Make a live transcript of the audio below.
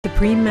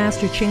Supreme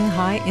Master Ching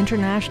Hai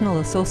International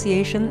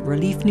Association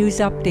Relief News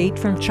Update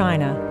from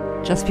China.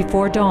 Just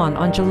before dawn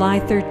on July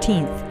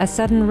 13th, a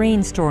sudden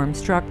rainstorm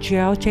struck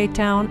Qiaojia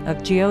town of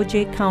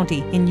Qiaojia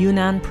County in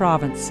Yunnan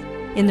Province.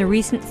 In the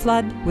recent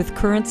flood, with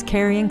currents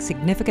carrying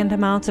significant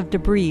amounts of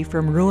debris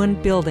from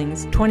ruined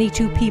buildings,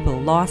 22 people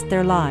lost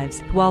their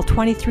lives, while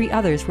 23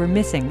 others were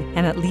missing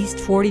and at least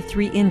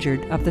 43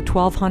 injured of the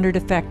 1,200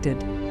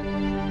 affected.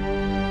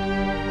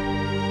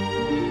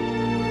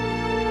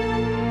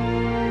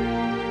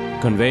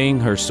 Conveying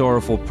her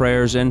sorrowful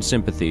prayers and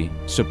sympathy,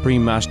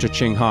 Supreme Master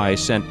Ching Hai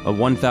sent a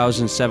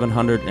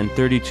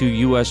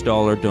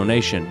 $1,732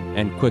 donation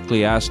and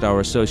quickly asked our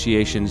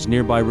association's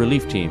nearby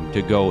relief team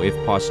to go if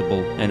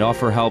possible and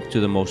offer help to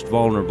the most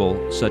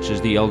vulnerable, such as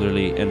the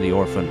elderly and the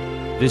orphaned.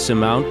 This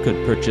amount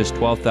could purchase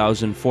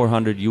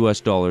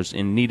 $12,400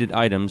 in needed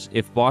items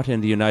if bought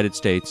in the United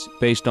States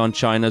based on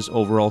China's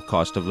overall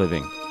cost of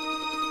living.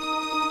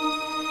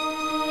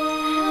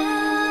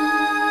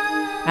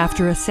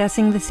 After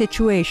assessing the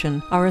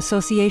situation, our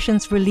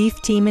association's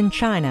relief team in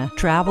China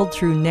traveled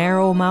through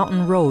narrow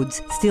mountain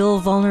roads, still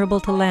vulnerable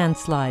to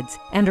landslides,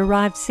 and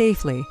arrived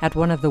safely at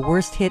one of the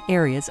worst-hit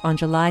areas on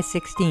July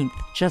 16th,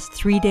 just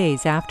 3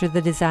 days after the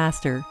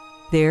disaster.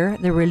 There,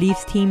 the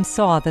relief team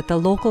saw that the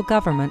local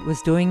government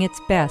was doing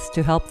its best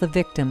to help the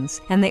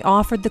victims, and they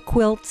offered the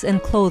quilts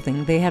and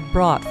clothing they had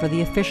brought for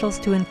the officials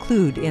to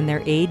include in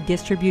their aid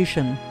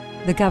distribution.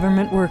 The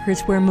government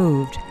workers were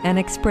moved and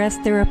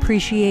expressed their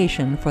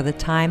appreciation for the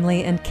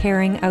timely and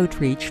caring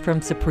outreach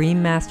from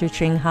Supreme Master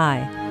Ching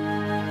Hai.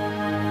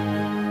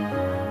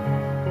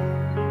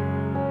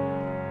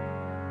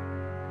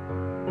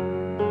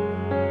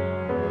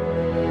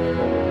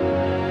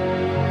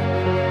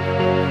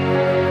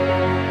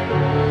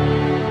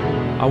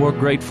 Our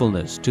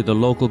gratefulness to the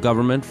local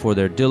government for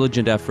their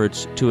diligent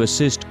efforts to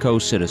assist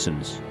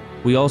co-citizens.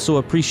 We also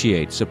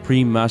appreciate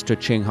Supreme Master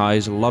Ching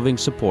Hai's loving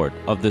support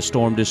of the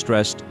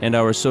storm-distressed and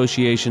our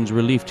association's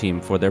relief team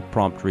for their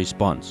prompt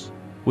response.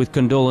 With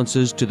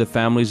condolences to the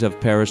families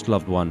of perished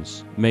loved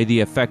ones, may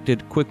the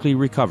affected quickly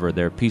recover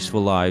their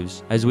peaceful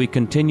lives as we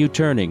continue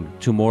turning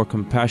to more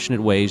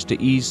compassionate ways to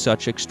ease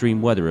such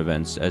extreme weather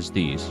events as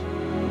these.